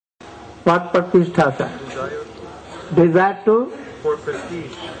What pratishtha? Desire to? For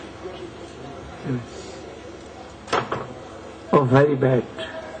prestige. Oh, very bad.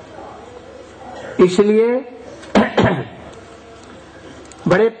 इसलिए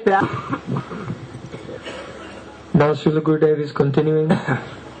बड़े प्यार. Now Srila Gurudev is continuing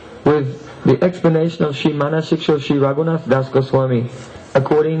with the explanation of Sri Manasiksha Sri Raghunath Das Goswami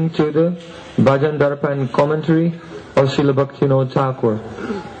according to the Bhajan Darpan commentary of Srila Bhaktivinoda Thakur.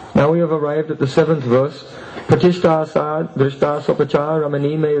 Now we have arrived at the 7th verse. Pratishta asa drishta sopachar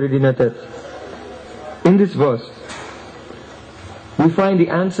ramani me ridinatet. In this verse, we find the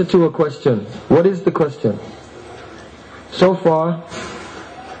answer to a question. What is the question? So far,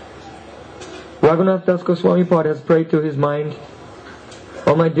 Raghunath Das Goswami Pad has prayed to his mind,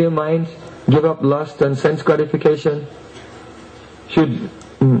 "Oh my dear mind, give up lust and sense gratification. Should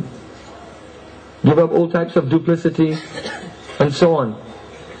give up all types of duplicity," and so on.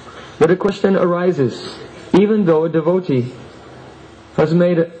 But a question arises, even though a devotee has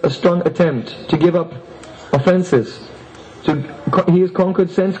made a strong attempt to give up offenses, he has conquered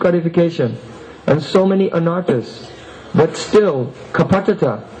sense gratification and so many anarthas, but still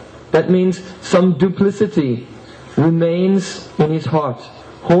kapatata, that means some duplicity remains in his heart,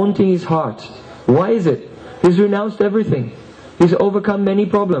 haunting his heart. Why is it? He's renounced everything. He's overcome many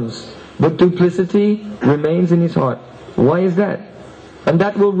problems, but duplicity remains in his heart. Why is that? And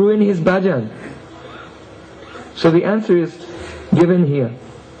that will ruin his bhajan. So the answer is given here.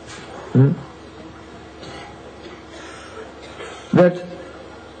 That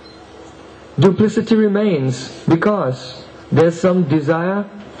duplicity remains because there's some desire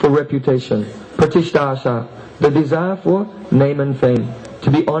for reputation, pratishta asha, the desire for name and fame,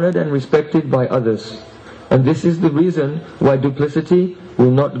 to be honored and respected by others. And this is the reason why duplicity will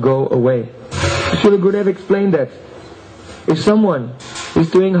not go away. Srila Gurudev explained that if someone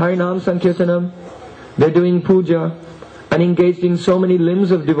is doing Harinam Sankirtanam, they're doing puja and engaged in so many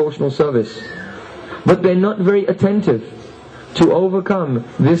limbs of devotional service, but they're not very attentive to overcome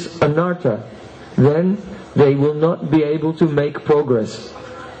this anartha, then they will not be able to make progress.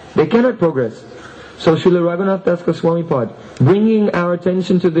 They cannot progress. So Srila Raghunath Das Goswami Pad, bringing our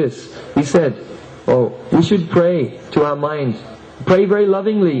attention to this, he said, "Oh, we should pray to our mind. Pray very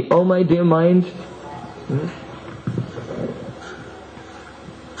lovingly, oh my dear mind.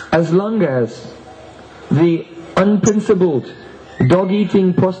 As long as the unprincipled,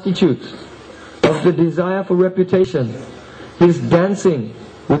 dog-eating prostitute of the desire for reputation is dancing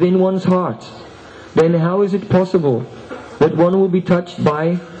within one's heart, then how is it possible that one will be touched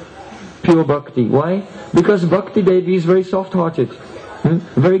by pure bhakti? Why? Because Bhakti Devi is very soft-hearted,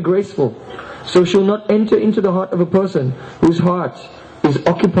 very graceful. So she'll not enter into the heart of a person whose heart is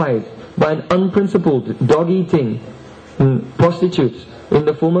occupied by an unprincipled, dog-eating prostitute in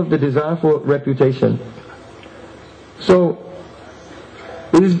the form of the desire for reputation. So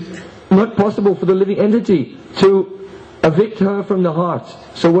it is not possible for the living entity to evict her from the heart.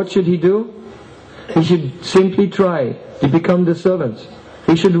 So what should he do? He should simply try to become the servant.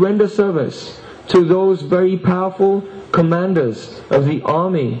 He should render service to those very powerful commanders of the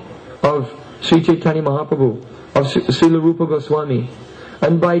army of Sri Chaitanya Mahaprabhu, of Srila Rupa Goswami.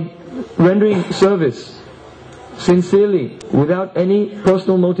 And by rendering service sincerely, without any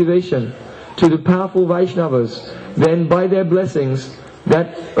personal motivation, to the powerful Vaishnavas, then by their blessings,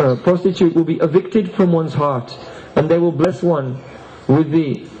 that prostitute will be evicted from one's heart, and they will bless one with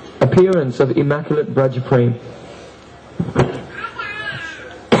the appearance of immaculate Braja Prem.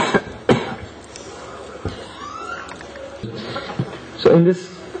 So in this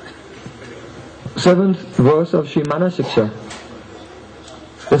 7th verse of Sri Manasiksha,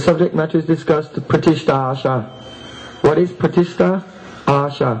 the subject matter is discussed, Pratishta Asha. What is Pratishta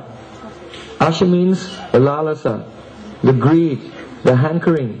Asha? Asha means the lalasa, the greed, the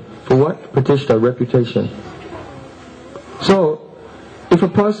hankering for what? Pratishta, reputation. So, if a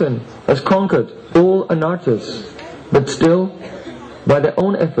person has conquered all anarthas, but still, by their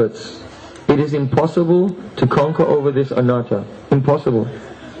own efforts, it is impossible to conquer over this anartha. Impossible.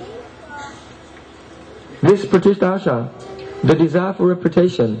 This Pratishta Asha, the desire for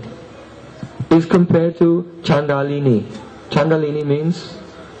reputation, is compared to Chandalini. Chandalini means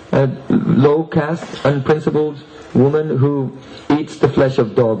a low caste, unprincipled woman who eats the flesh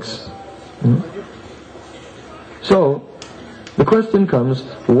of dogs. So, the question comes,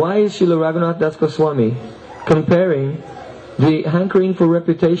 why is Srila Raghunath Das Goswami comparing the hankering for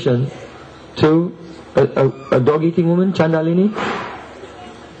reputation to a dog-eating woman, Chandalini?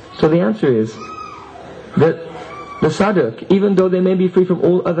 So the answer is that the sadhak, even though they may be free from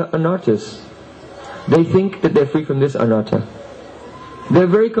all other anarthas, they think that they're free from this anartha. They're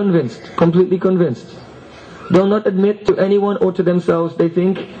very convinced, completely convinced. They'll not admit to anyone or to themselves. They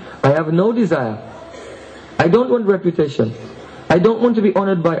think, I have no desire. I don't want reputation. I don't want to be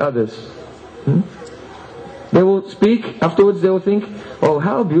honored by others. They will speak, afterwards they will think, oh,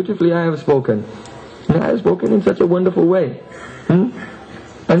 how beautifully I have spoken. And I have spoken in such a wonderful way.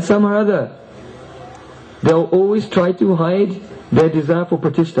 And somehow or other, they'll always try to hide their desire for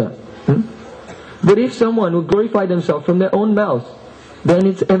pratishtha. But if someone will glorify themselves from their own mouth, then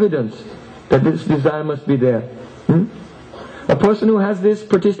it's evident that this desire must be there. A person who has this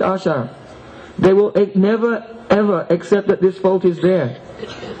pratishtha asha, they will never ever accept that this fault is there.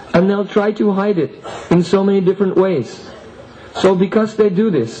 And they'll try to hide it in so many different ways. So because they do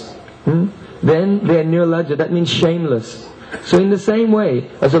this, then they're nirlajja, that means shameless. So in the same way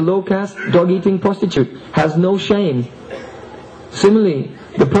as a low caste dog-eating prostitute has no shame, similarly,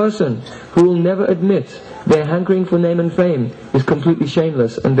 the person who will never admit their hankering for name and fame is completely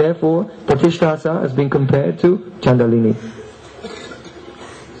shameless, and therefore pratishtha has been compared to Chandalini.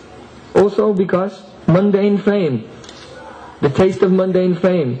 Also because mundane fame, the taste of mundane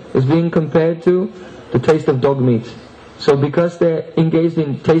fame is being compared to the taste of dog meat. So because they're engaged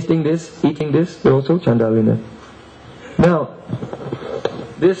in tasting this, eating this, they're also Chandalina. Now,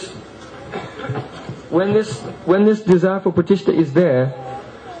 when this desire for pratishtha is there,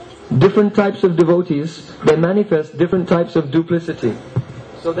 different types of devotees, they manifest different types of duplicity.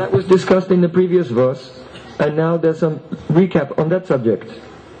 So that was discussed in the previous verse, and now there's some recap on that subject.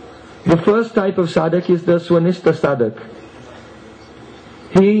 The first type of sadhak is the swanishta sadhak.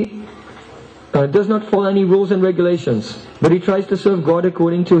 He does not follow any rules and regulations, but he tries to serve God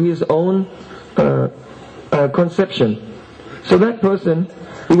according to his own conception. So that person,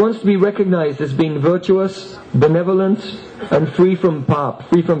 he wants to be recognized as being virtuous, benevolent, and free from pap,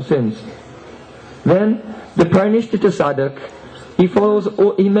 free from sins. Then, the pranishtita sadhak,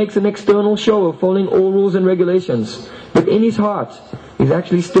 he makes an external show of following all rules and regulations, but in his heart, he's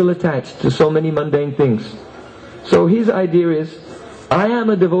actually still attached to so many mundane things. So his idea is, I am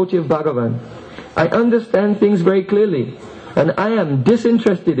a devotee of Bhagavan. I understand things very clearly, and I am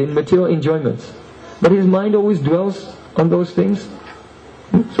disinterested in material enjoyments. But his mind always dwells on those things,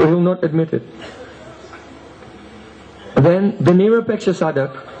 so he'll not admit it. Then the nirapeksha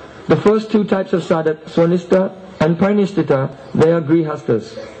sadhak, the first two types of sadhak, swanishta and pranishtita, they are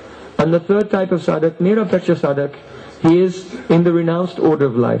grihasthas. And the third type of sadhak, nirapeksha sadhak, he is in the renounced order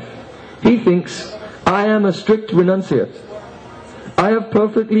of life. He thinks, I am a strict renunciate. I have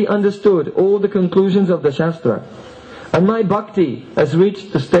perfectly understood all the conclusions of the Shastra, and my bhakti has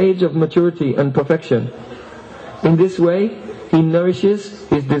reached the stage of maturity and perfection. In this way, he nourishes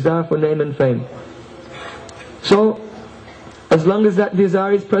his desire for name and fame. So, as long as that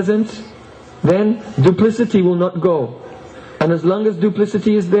desire is present, then duplicity will not go. And as long as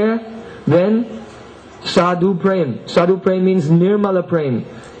duplicity is there, then sadhu prem. Sadhu prem means nirmala prem.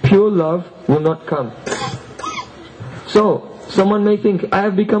 Pure love will not come. So, someone may think, I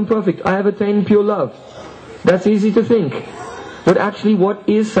have become perfect, I have attained pure love. That's easy to think. But actually, what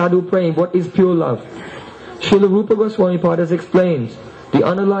is sadhu prem? What is pure love? Srila Rupa Goswami has explained the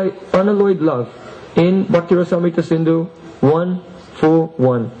unalloyed love in Bhakti Rasamrita Sindhu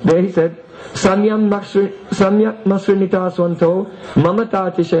 1:4:1. There he said, Samyak masrinita swanto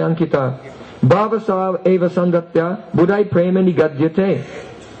mamata tishayankita bhavasav eva sandatya buddhai prema nigadyate.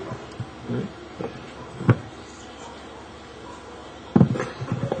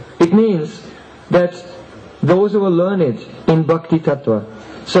 It means that those who are learned in Bhakti Tattva,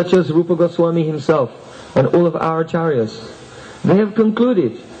 such as Rupa Goswami himself and all of our acharyas, they have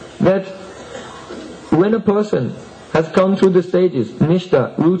concluded that when a person has come through the stages,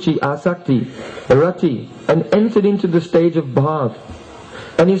 Nishta, Ruchi, Asakti, Rati, and entered into the stage of Bhav,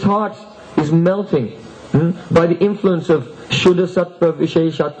 and his heart is melting by the influence of Shuddha Sattva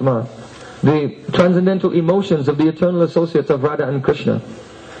Visheshatma, the transcendental emotions of the eternal associates of Radha and Krishna.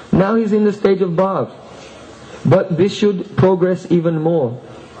 Now he's in the stage of Bhav, but this should progress even more.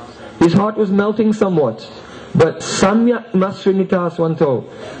 His heart was melting somewhat, but Samyak Masrinita Swanto,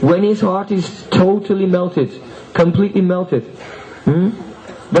 when his heart is totally melted, completely melted,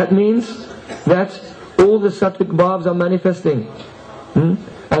 that means that all the sattvic bhavs are manifesting,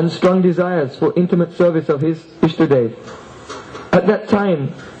 and strong desires for intimate service of his Ishtadev. At that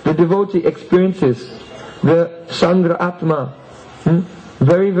time, the devotee experiences the Sangra Atma,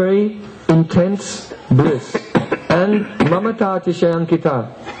 very, very intense bliss, and Mamata Tishayankita,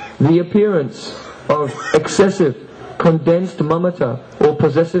 the appearance of excessive, condensed mamata or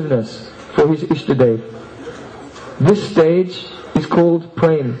possessiveness for his Ishtadev. This stage is called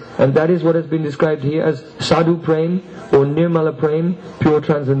prem, and that is what has been described here as sadhu prem or nirmala prem, pure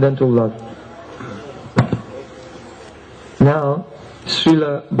transcendental love. Now,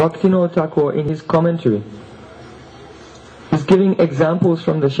 Srila Bhaktivinoda Thakur in his commentary is giving examples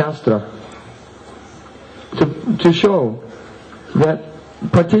from the Shastra to show that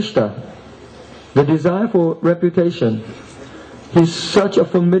Pratishta, the desire for reputation, is such a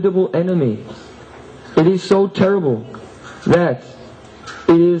formidable enemy. It is so terrible that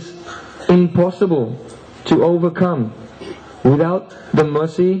it is impossible to overcome without the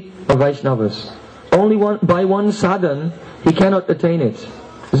mercy of Vaishnavas. Only by one sadhan he cannot attain it.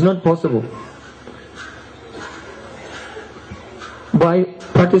 It's not possible. By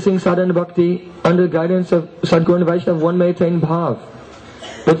practicing sadhana bhakti under the guidance of Sadguru and Vaishnava, one may attain bhav.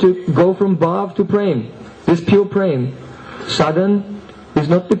 But to go from bhav to prem, this pure prem, sadhan is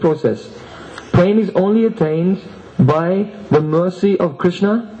not the process. Prem is only attained by the mercy of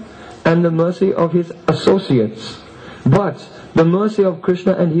Krishna and the mercy of his associates. But the mercy of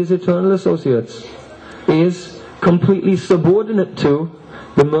Krishna and his eternal associates is completely subordinate to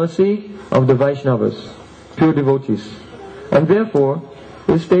the mercy of the Vaishnavas, pure devotees. And therefore,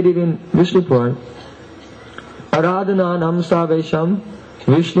 it is stated in Vishnu Puran, Aradhananam Savesham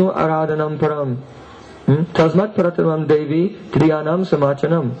Vishnu Aradhanam Param Tasmat Paratamam Devi Kriyanam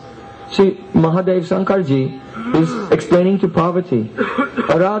Samachanam. See, Mahadev Sankarji is explaining to Parvati,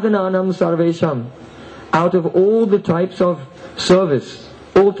 Aradhananam Sarvesham, out of all the types of service,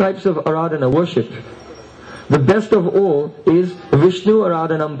 all types of Aradhana, worship, the best of all is Vishnu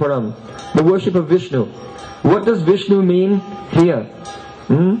Aradhanam Param, the worship of Vishnu. What does Vishnu mean here?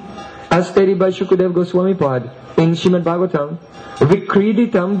 As stated by Shukadev Goswami Pad in Srimad Bhagavatam,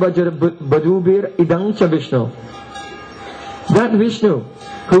 Vikriditam Vajra Badubir Idang Cha Vishnu. That Vishnu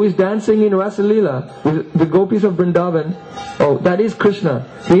who is dancing in Rasa Leela with the gopis of Vrindavan, oh, that is Krishna.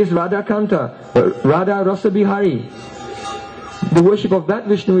 He is Radha Kanta, Radha Rasa Bihari. The worship of that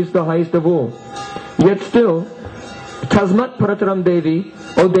Vishnu is the highest of all. Yet still, Tasmat Parataram Devi,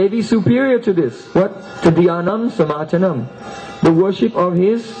 or Devi superior to this. What? Tadyanam Samachanam. The worship of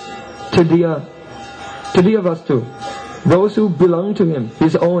his Tadya Vastu. Those who belong to him,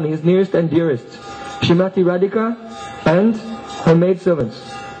 his own, his nearest and dearest. Srimati Radhika and her maidservants.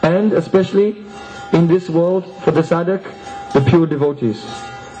 And especially in this world for the sadhak, the pure devotees.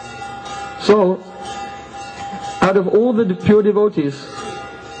 So, out of all the pure devotees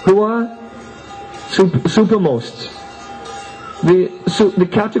who are supermost, the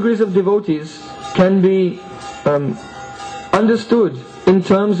categories of devotees can be understood in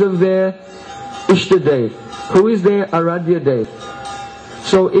terms of their Ishtadev. Who is their Aradhya Dev?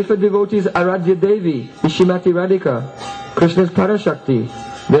 So if a devotee is Aradhya Devi, Ishimati Radhika, Krishna's Parashakti,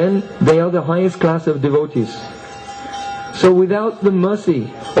 then they are the highest class of devotees. So without the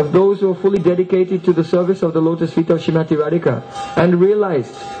mercy of those who are fully dedicated to the service of the lotus feet of Shrimati Radhika and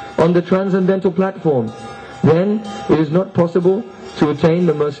realized on the transcendental platform, then it is not possible to attain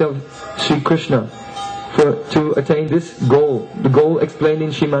the mercy of Sri Krishna, to attain this goal, the goal explained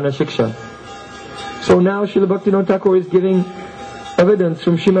in Shrimana Shiksha. So now Srila Bhaktivinoda Thakur is giving evidence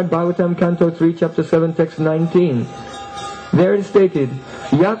from Srimad Bhagavatam Canto 3, Chapter 7, Text 19. There it is stated,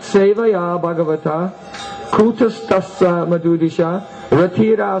 Yat Sevaya Bhagavata Kutastassa Madhudisha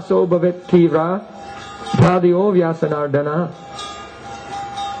Ratiraso Bhavet Tivra Bhadyo Vyasanardana.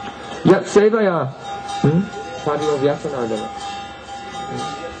 Yat Sevaya Bhadyo Vyasanardana.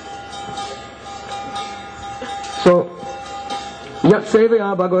 So, Yat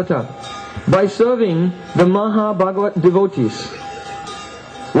Sevaya Bhagavata, by serving the Maha Bhagavat devotees,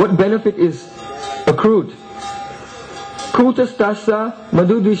 what benefit is accrued? Kutastasya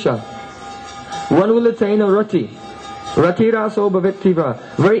Madhudisha. One will attain a rati. Rati raso bhavettiva.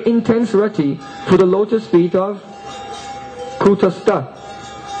 Very intense rati for the lotus feet of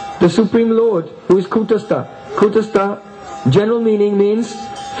Kutastha, the Supreme Lord who is Kutastha. Kutastha, general meaning means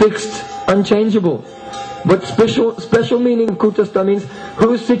fixed, unchangeable. But special meaning of Kutastha means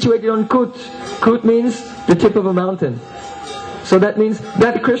who is situated on Kut. Kut means the tip of a mountain. So that means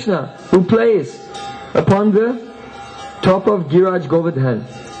that Krishna who plays upon the top of Giraj Govardhan.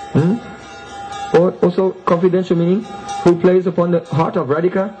 Or also confidential meaning, who plays upon the heart of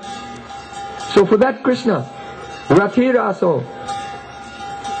Radhika. So for that Krishna, Rati Raso,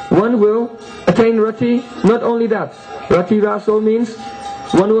 one will attain Rati. Not only that, Rati Raso means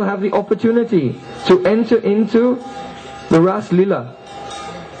one will have the opportunity to enter into the Ras Lila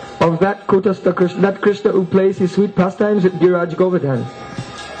of that Kutastha Krishna, that Krishna who plays his sweet pastimes at Giraj Govardhan.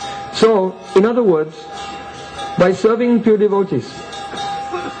 So, in other words, by serving pure devotees,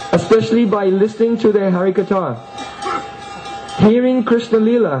 especially by listening to their Harikatha, Hearing Krishna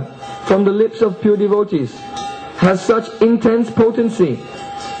Leela from the lips of pure devotees has such intense potency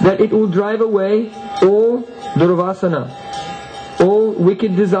that it will drive away all durvasana, all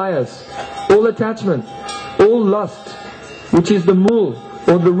wicked desires, all attachment, all lust, which is the mool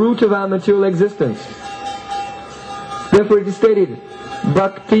or the root of our material existence. Therefore it is stated,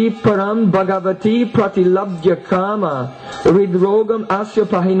 Bhakti param bhagavati pratilabdya kama ridrogam asya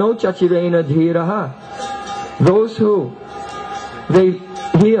pahino chachirena dhiraha. Those who they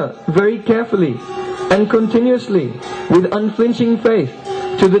hear very carefully and continuously with unflinching faith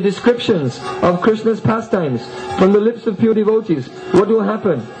to the descriptions of Krishna's pastimes from the lips of pure devotees, what will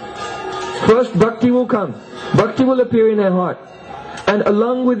happen? First, bhakti will come. Bhakti will appear in their heart. And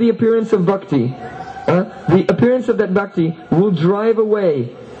along with the appearance of bhakti, the appearance of that bhakti will drive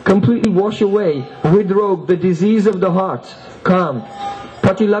away, completely wash away, ridrog, the disease of the heart, kam.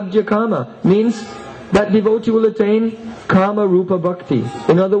 Pratilabdya kama means that devotee will attain kama rupa bhakti.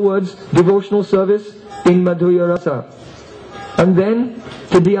 In other words, devotional service in madhurya rasa. And then,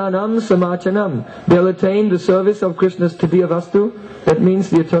 tidyanam samachanam, they'll attain the service of Krishna's tidya vastu. That means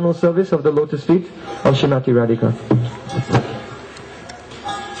the eternal service of the lotus feet of Srimati Radhika.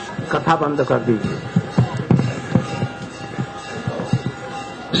 कथा बंद कर दीजिए.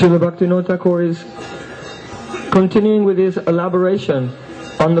 Srila Bhaktivinoda Thakur is continuing with his elaboration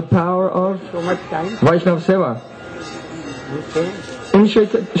on the power of So much time. Vaishnava Seva. Okay. In Sri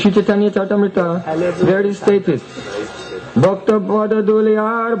Chaitanya Charitamrita, there it is stated, Bhakta Pada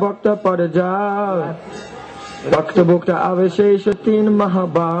Dulyar Bhakta Pada Jal Bhakta Bhukta Avasheshatin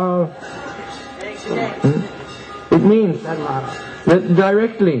Mahabhav. It means that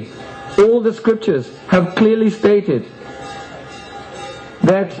directly all the scriptures have clearly stated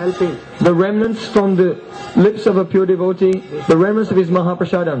that the remnants from the lips of a pure devotee, the remnants of his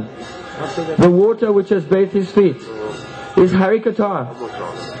Mahaprasadam, the water which has bathed his feet, is Harikatha,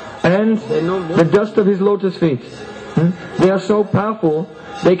 and the dust of his lotus feet. They are so powerful,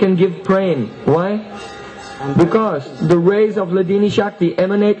 they can give praying. Why? Because the rays of Ladini Shakti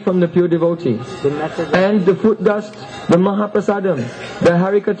emanate from the pure devotee. And the foot dust, the Mahaprasadam, the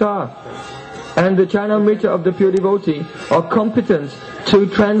Harikatha, and the Charnamrita of the pure devotee are competent to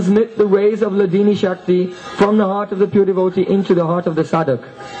transmit the rays of Ladini Shakti from the heart of the pure devotee into the heart of the sadhak.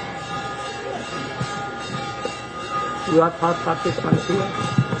 Your thought participants here.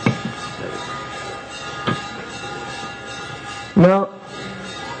 Now,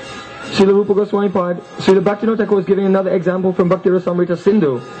 Srila Rupa Goswami Pad, Srila Bhaktivinoda Thakur is giving another example from Bhakti Rasamrita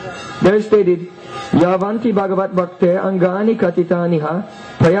Sindhu. There is stated, Yavanti Bhagavat Bhakte Angani Katitaniha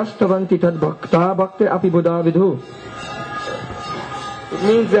Prayastavanti Tad Bhakta Bhakte Api Buddha Vidhu. It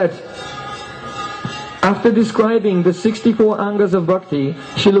means that after describing the 64 angas of bhakti,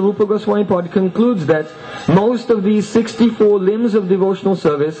 Srila Rupa Goswami Pad concludes that most of these 64 limbs of devotional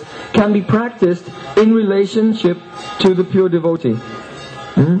service can be practiced in relationship to the pure devotee.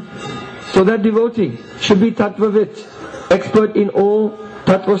 So that devotee should be tattvavit, expert in all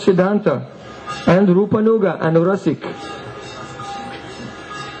tattva siddhanta and rupanuga and rasik.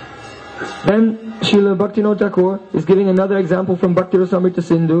 Then Srila Bhaktivinoda Thakur is giving another example from Bhakti Rasamrita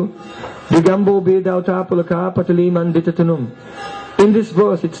Sindhu, Digambo Bedauta Pulaka Patali Manditatanum. In this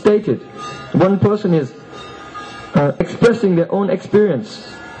verse it's stated, one person is expressing their own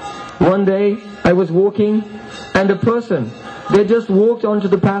experience. One day I was walking and a person, they just walked onto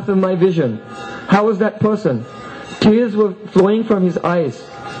the path of my vision. How was that person? Tears were flowing from his eyes.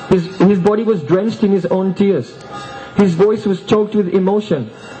 His body was drenched in his own tears. His voice was choked with emotion.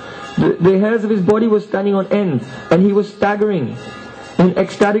 The hairs of his body were standing on end, and he was staggering in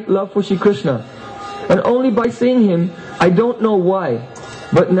ecstatic love for Shri Krishna. And only by seeing him, I don't know why,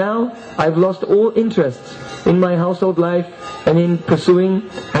 but now I've lost all interest in my household life and in pursuing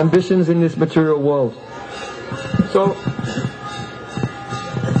ambitions in this material world. So,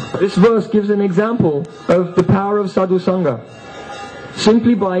 this verse gives an example of the power of sadhu sangha.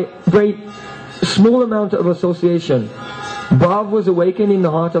 Simply by very small amount of association, bhav was awakened in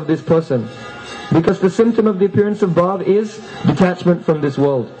the heart of this person. Because the symptom of the appearance of bhav is detachment from this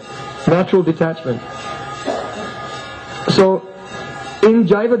world. Natural detachment. So, in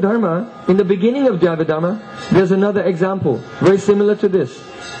Jaiva Dharma, in the beginning of Jaiva Dharma, there's another example, very similar to this.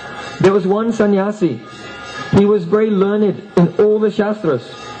 There was one sannyasi. He was very learned in all the shastras.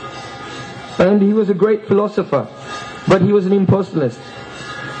 And he was a great philosopher. But he was an impersonalist.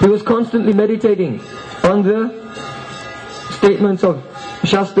 He was constantly meditating on the statements of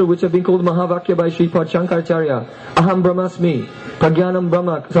Shastra which have been called Mahavakya by Sripad Shankaracharya. Aham Brahmasmi, Pragyanam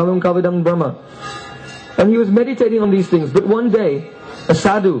Brahma, Savam Kavadam Brahma. And he was meditating on these things. But one day, a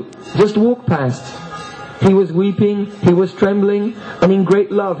sadhu just walked past. He was weeping, he was trembling, and in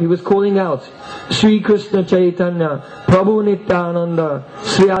great love he was calling out, Sri Krishna Chaitanya, Prabhu Nityananda,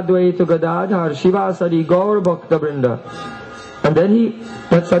 Sri Advaita Gadadhar, Shivasari Gaur Bhakta Vrinda. And then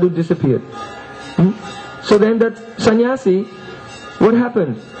that sadhu disappeared. So then that sannyasi, what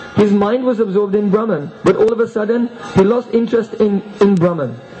happened? His mind was absorbed in Brahman, but all of a sudden he lost interest in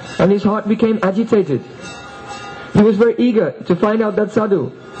Brahman, and his heart became agitated. He was very eager to find out that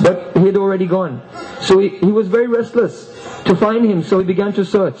sadhu, but he had already gone. So he was very restless to find him, so he began to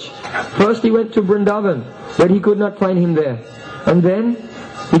search. First he went to Vrindavan, but he could not find him there. And then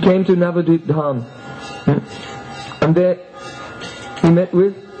he came to Navadvip Dham. And there he met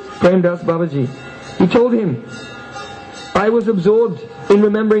with Premdas Babaji. He told him, I was absorbed in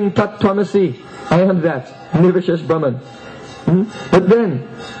remembering Tat Tvamasi. I am that, Nirvishesh Brahman. But then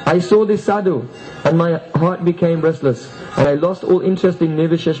I saw this sadhu and my heart became restless and I lost all interest in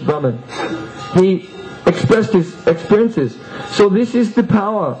Nirvishesh Brahman. He expressed his experiences. So this is the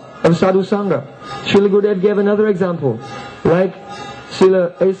power of sadhu sangha. Srila Gurudev gave another example, like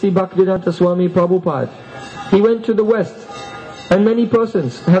Srila A.C. Bhaktivedanta Swami Prabhupada. He went to the West, and many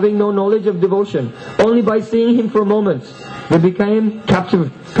persons, having no knowledge of devotion, only by seeing him for a moment, they became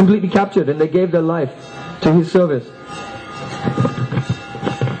captive, completely captured, and they gave their life to his service.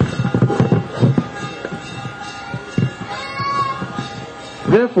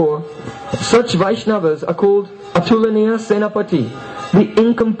 Therefore, such Vaishnavas are called Atulaniya Senapati, the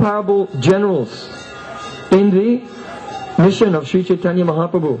incomparable generals in the mission of Sri Chaitanya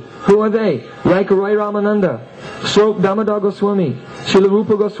Mahaprabhu. Who are they? Like Rai Ramananda, Swarup Damodar Goswami, Srila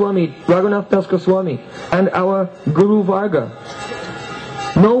Rupa Goswami, Raghunath Das Goswami, and our Guru Varga.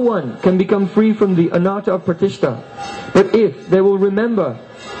 No one can become free from the anartha of Pratishta, but if they will remember,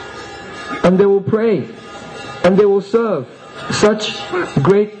 and they will pray, and they will serve such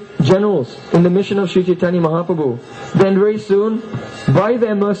great generals in the mission of Sri Chaitanya Mahaprabhu, then very soon, by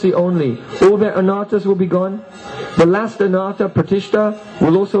their mercy only, all their anarthas will be gone. The last anartha, Pratishta,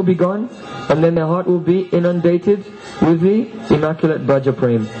 will also be gone, and then their heart will be inundated with the immaculate Bhaja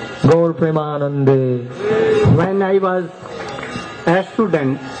Prem. Gaur Premanande. When I was a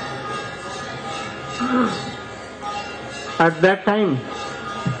student, at that time,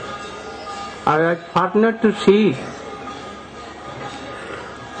 I was fortunate to see.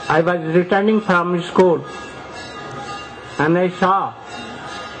 I was returning from school and I saw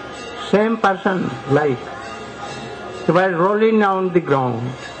same person like he was rolling on the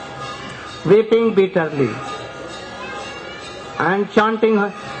ground, weeping bitterly and chanting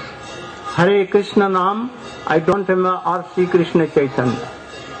Hare Krishna Nam, I don't remember, or Sri Krishna Chaitanya.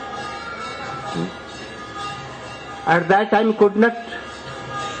 At that time could not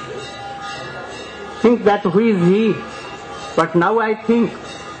think that who is he, but now I think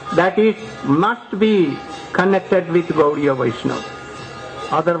that it must be connected with Gaudiya Vaishnava.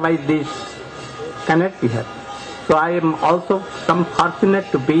 Otherwise this cannot be happened. So I am also some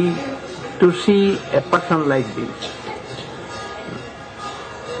fortunate to see a person like this.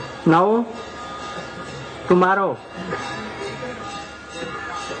 Now, tomorrow,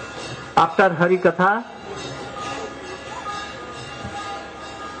 after Hari Katha,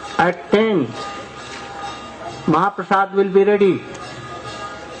 at 10, Mahaprasad will be ready.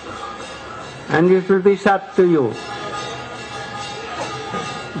 And it will be served to you.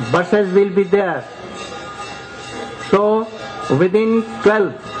 Buses will be there. So within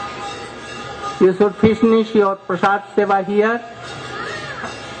 12, you should finish your prasad seva here,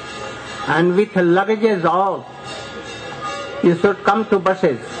 and with luggages all, you should come to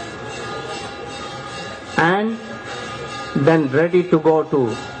buses and then ready to go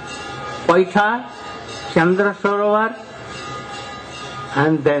to Paitha, Chandra Sarovar,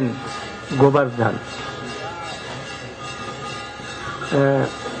 and then Govardhan.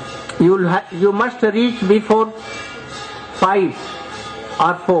 You must reach before 5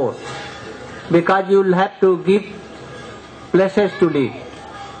 or 4 because you will have to give places to live.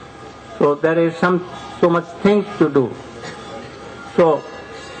 So there is so much things to do. So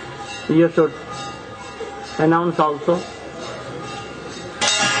you should announce also.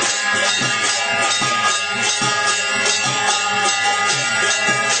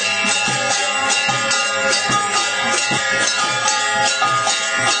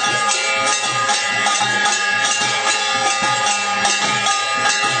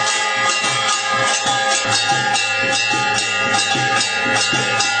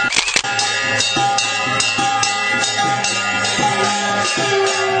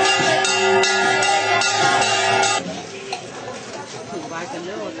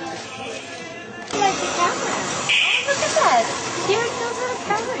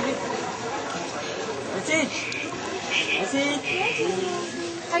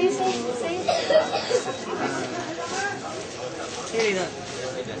 How you say it?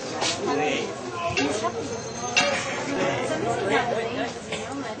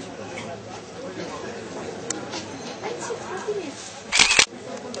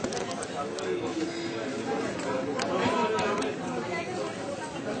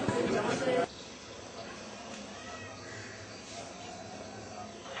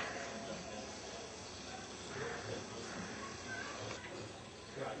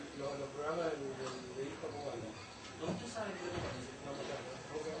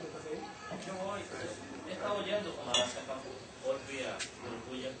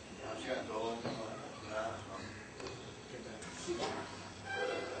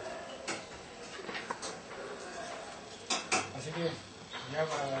 Así que ya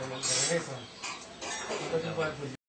para el regreso, ¿cuánto tiempo de